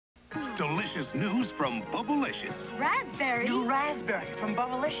Delicious news from Bubblicious. Raspberry. New raspberry from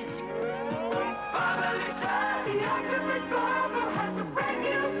Bubblicious. Bubblicious, the ultimate bubble has a brand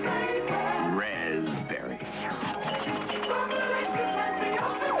new flavor. Raspberry. Bubblicious has the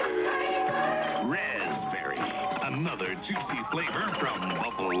ultimate flavor. Raspberry. Another juicy flavor from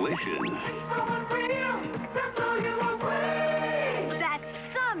Bubblicious. Someone real, that's all you away. That's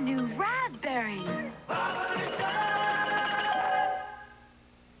some new raspberry.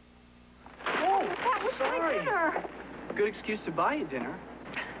 Sorry. Good excuse to buy you dinner.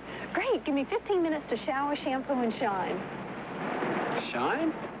 Great. Give me 15 minutes to shower, shampoo, and shine.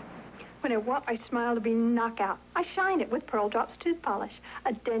 Shine? When I want my smile to be knockout, I shine it with Pearl Drops tooth polish.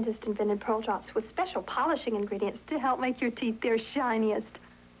 A dentist invented Pearl Drops with special polishing ingredients to help make your teeth their shiniest.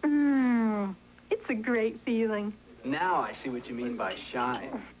 It's a great feeling. Now I see what you mean by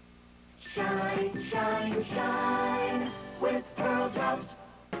shine. Shine, shine, shine with Pearl Drops.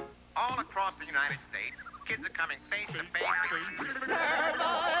 All across the United States, kids are coming face to face.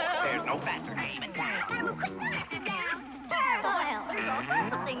 There's no faster name in town. Turmoil. There's all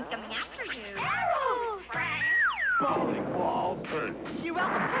sorts of things coming after you. Bowling ball turn. You're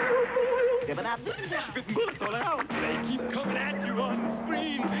welcome. Spitting bullets all out. They keep coming at you on the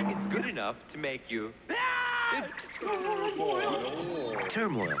screen. It's good enough to make you...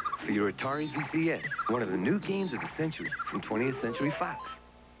 Turmoil for your Atari VCS. One of the new games of the century from 20th Century Fox.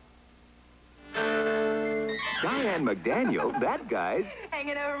 Diane McDaniel, that guy's...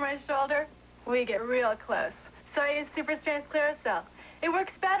 Hanging over my shoulder, we get real close. So I use Super Strength Clearisil. It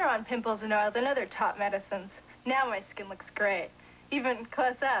works better on pimples and oil than other top medicines. Now my skin looks great, even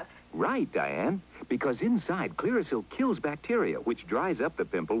close up. Right, Diane. Because inside, Clearisil kills bacteria, which dries up the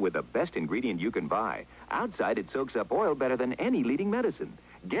pimple with the best ingredient you can buy. Outside, it soaks up oil better than any leading medicine.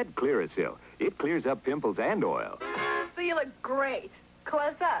 Get Clearisil. It clears up pimples and oil. So you look great,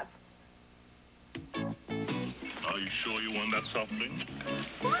 close up. Are you sure you want that soft drink?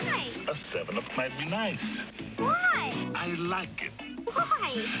 Why? A 7-Up might be nice. Why? I like it.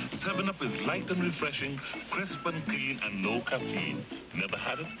 Why? 7-Up is light and refreshing, crisp and clean, and no caffeine. Never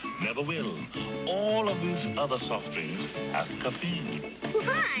had it, never will. All of these other soft drinks have caffeine.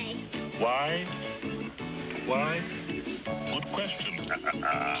 Why? Why? Why? Good question.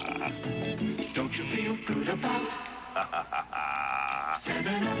 Don't you feel good about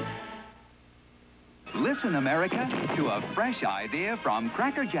 7-Up? Listen, America, to a fresh idea from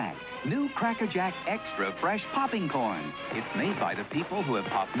Cracker Jack. New Cracker Jack Extra Fresh Popping Corn. It's made by the people who have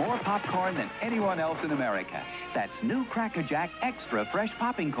popped more popcorn than anyone else in America. That's new Cracker Jack Extra Fresh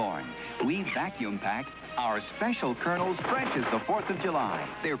Popping Corn. We vacuum pack our special kernels fresh as the 4th of July.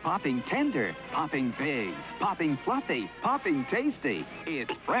 They're popping tender, popping big, popping fluffy, popping tasty.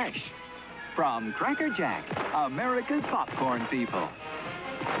 It's fresh. From Cracker Jack, America's popcorn people.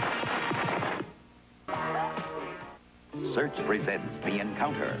 Certs presents The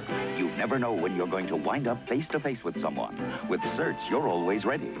Encounter. You never know when you're going to wind up face-to-face with someone. With Certs, you're always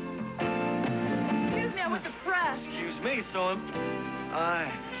ready. Excuse me, I went to press. Excuse me, son.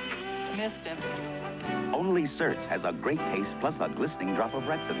 I Missed him. Only Certs has a great taste plus a glistening drop of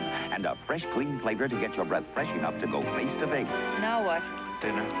Retsin and a fresh, clean flavor to get your breath fresh enough to go face-to-face. Now what?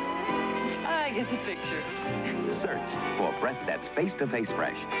 Dinner. I get the picture. Certs, for breath that's face-to-face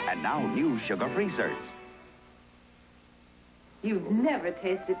fresh. And now new sugar-free Certs. You've never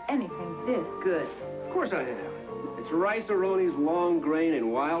tasted anything this good. Of course I have. It's Rice-a-Roni's long grain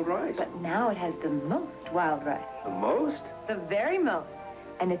and wild rice. But now it has the most wild rice. The most? The very most.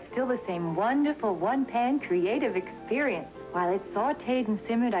 And it's still the same wonderful one-pan creative experience. While it's sautéed and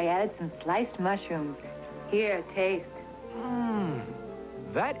simmered, I added some sliced mushrooms. Here, taste.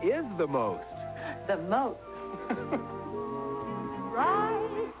 That is the most. The most.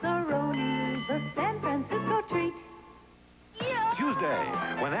 Rice-a-Roni, the San Francisco treat. Tuesday,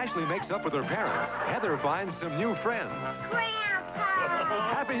 when Ashley makes up with her parents, Heather finds some new friends.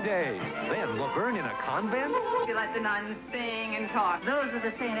 Grandpa! Happy days. Then Laverne in a convent? You let the nuns sing and talk. Those are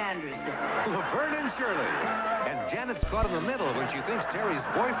the St. Andrews sisters. Laverne and Shirley. And Janet's caught in the middle when she thinks Terry's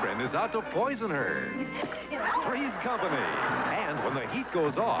boyfriend is out to poison her. Three's Company. And when the heat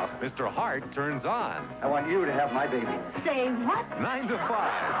goes off, Mr. Hart turns on. I want you to have my baby. Say what? 9 to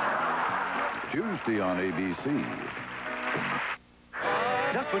 5. Tuesday on ABC.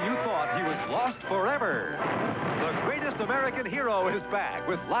 just when you thought he was lost forever. The greatest American hero is back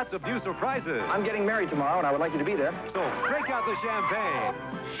with lots of new surprises. I'm getting married tomorrow, and I would like you to be there. So break out the champagne.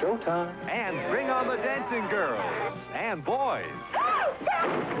 Showtime. And bring on the dancing girls and boys. Oh, Dad!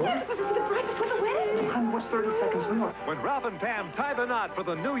 You're supposed to be the bride before the wedding. Hon, what's 30 seconds more? When Ralph and Pam tie the knot for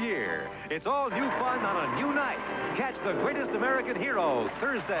the new year, it's all new fun on a new night. Catch the greatest American hero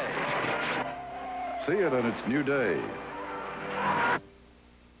Thursday. See it on its new day.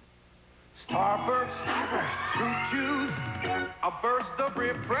 Starburst, fruit juice, a burst of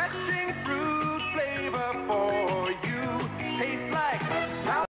refreshing fruit flavor for you. Tastes like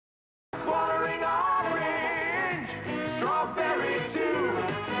mouth-watering orange, strawberry too,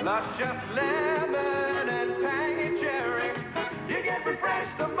 luscious lemon and tangy cherry. You get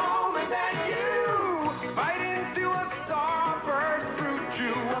refreshed the moment that you bite into a Starburst fruit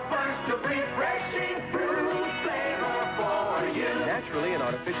chew. A burst of refreshing fruit flavor for you. Naturally and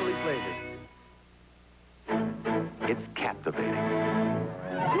artificially flavored. It's captivating,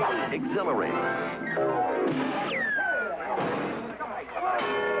 exhilarating,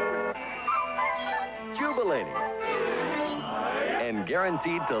 jubilating, and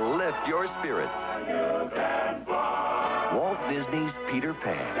guaranteed to lift your spirits. Walt Disney's Peter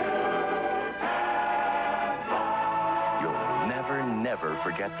Pan. You'll never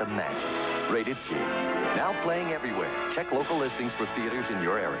forget the magic. Rated G. Now playing everywhere. Check local listings for theaters in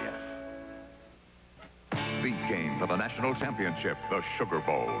your area. The game for the national championship, the Sugar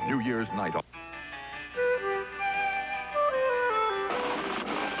Bowl, New Year's night.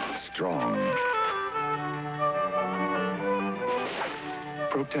 Strong.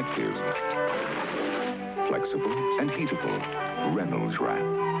 Protective. Flexible and heatable. Reynolds Wrap.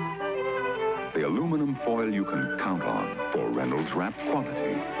 The aluminum foil you can count on for Reynolds Wrap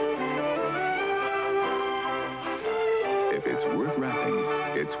quality. If it's worth wrapping,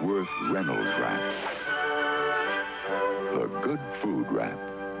 it's worth Reynolds Wrap. The good food wrap.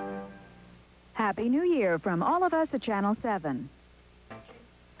 Happy New Year from all of us at Channel 7.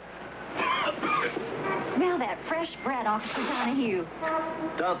 Smell that fresh bread, Officer Donahue.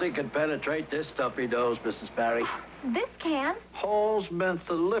 Don't think it penetrate this stuffy dose, Mrs. Barry. This can. Hall's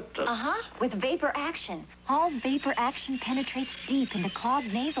mentholyptus. Uh-huh, with vapor action. Hall's vapor action penetrates deep into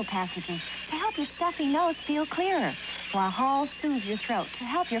clogged nasal passages to help your stuffy nose feel clearer, while Hall soothes your throat to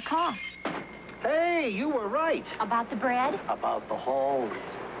help your cough. Hey, you were right. About the bread? About the Halls.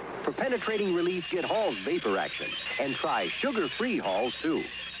 For penetrating relief, get Hall's vapor action. And try sugar-free Halls, too.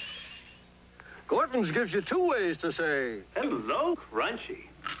 Gorton's gives you two ways to say, hello, Crunchy.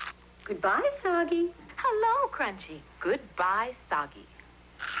 Goodbye, Soggy. Hello, Crunchy. Goodbye, Soggy.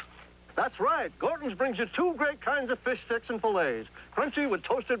 That's right. Gorton's brings you two great kinds of fish sticks and fillets. Crunchy with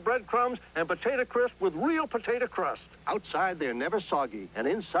toasted breadcrumbs and potato crisp with real potato crust. Outside, they're never soggy. And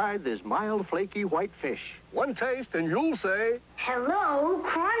inside, there's mild, flaky white fish. One taste, and you'll say, Hello,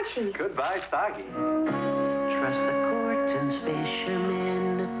 Crunchy. goodbye, Soggy. Trust the Gorton's fishermen.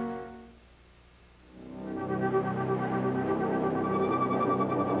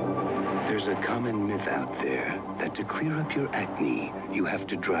 There's a common myth out there that to clear up your acne, you have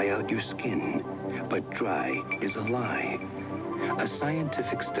to dry out your skin. But dry is a lie. A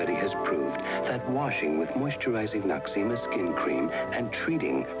scientific study has proved that washing with moisturizing Noxzema skin cream and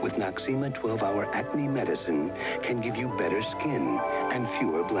treating with Noxzema 12-hour acne medicine can give you better skin and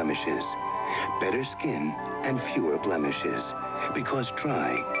fewer blemishes. Better skin and fewer blemishes. Because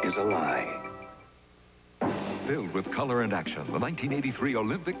dry is a lie. Filled with color and action, the 1983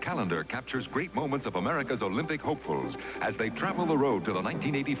 Olympic calendar captures great moments of America's Olympic hopefuls as they travel the road to the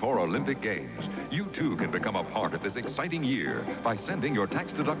 1984 Olympic Games. You, too, can become a part of this exciting year by sending your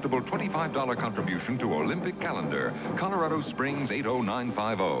tax-deductible $25 contribution to Olympic Calendar, Colorado Springs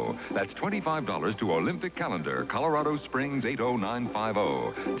 80950. That's $25 to Olympic Calendar, Colorado Springs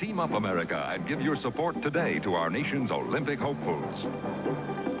 80950. Team up, America, and give your support today to our nation's Olympic hopefuls.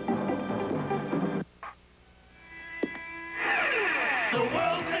 The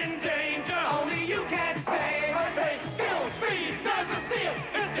world's in danger, only you can save us. Hey, skill, speed, doesn't steal,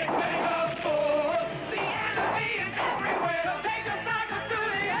 it's dictating the force. The enemy is everywhere, take the cycle to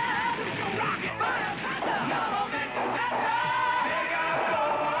the air. Rocket, fire, thunder, no momentum, mega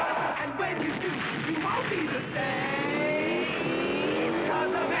force. And when you do, you won't be the same.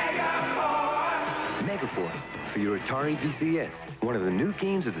 'Cause the mega force. Megaforce for your Atari VCS, one of the new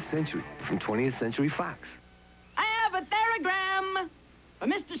games of the century from 20th Century Fox. I have a Theragran-M for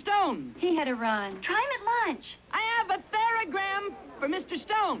Mr. Stone. He had a run. Try him at lunch. I have a Theragran-M for Mr.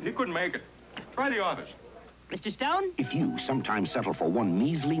 Stone. He couldn't make it. Try the office. Mr. Stone? If you sometimes settle for one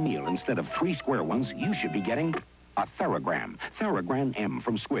measly meal instead of 3 square ones, you should be getting A Theragran-M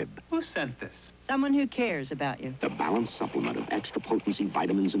from Squibb. Who sent this? Someone who cares about you. The balanced supplement of extra potency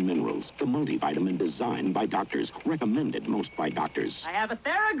vitamins and minerals. The multivitamin designed by doctors. Recommended most by doctors. I have a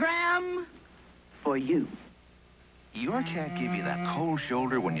Theragram for you. Your cat give you that cold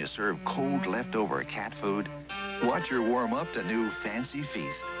shoulder when you serve cold leftover cat food? Watch her warm up to new Fancy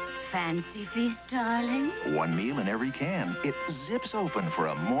Feast. Fancy Feast, darling? One meal in every can. It zips open for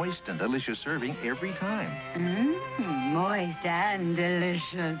a moist and delicious serving every time. Moist and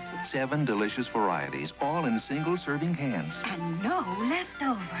delicious. 7 delicious varieties, all in single serving cans. And no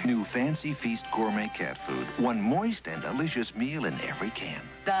leftovers. New Fancy Feast gourmet cat food. One moist and delicious meal in every can.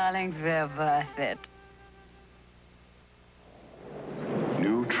 Darlings, we're worth it.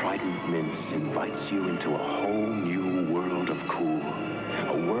 New Trident Mints invites you into a whole new world of cool.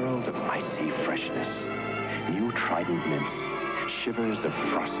 A world of icy freshness. New Trident Mints. Shivers of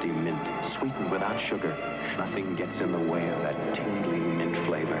frosty mint, sweetened without sugar. Nothing gets in the way of that tingling mint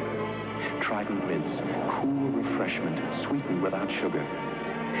flavor. Trident Mints. Cool refreshment, sweetened without sugar.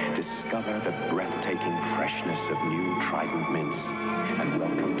 Discover the breathtaking freshness of new Trident Mints. And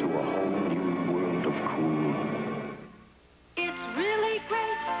welcome to a whole new world of cool. It's really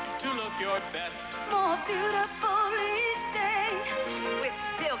great to look your best. More beautiful each day. With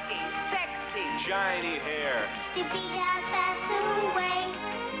silky, sexy, shiny hair. The Vidal Sassoon way.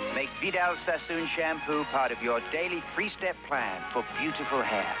 Make Vidal Sassoon shampoo part of your daily 3-step plan for beautiful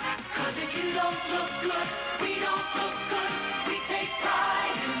hair. Cause if you don't look good, we don't look good. We take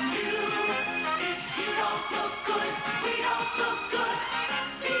pride in you. If you don't look good, we don't look good.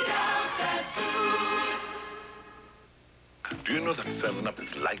 Vidal Sassoon. Do you know that 7-Up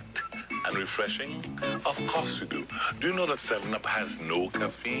is light and refreshing? Of course you do. Do you know that 7-Up has no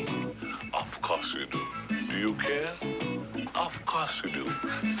caffeine? Of course you do. Do you care? Of course you do.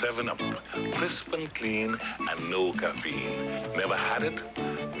 7-Up, crisp and clean and no caffeine. Never had it,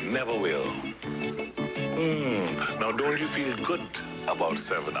 never will. Now don't you feel good about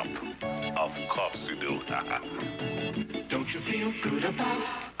 7-Up? Of course you do. Don't you feel good about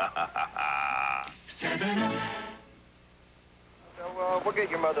 7-Up? So, we'll get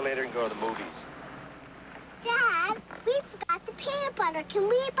your mother later and go to the movies. Dad, we forgot the peanut butter. Can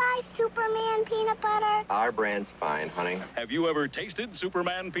we buy Superman peanut butter? Our brand's fine, honey. Have you ever tasted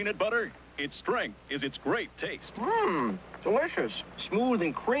Superman peanut butter? Its strength is its great taste. Delicious. Smooth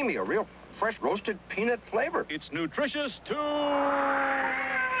and creamy. A real fresh roasted peanut flavor. It's nutritious, too.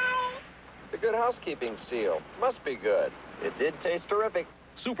 The Good Housekeeping seal. Must be good. It did taste terrific.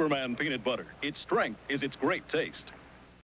 Superman peanut butter. Its strength is its great taste.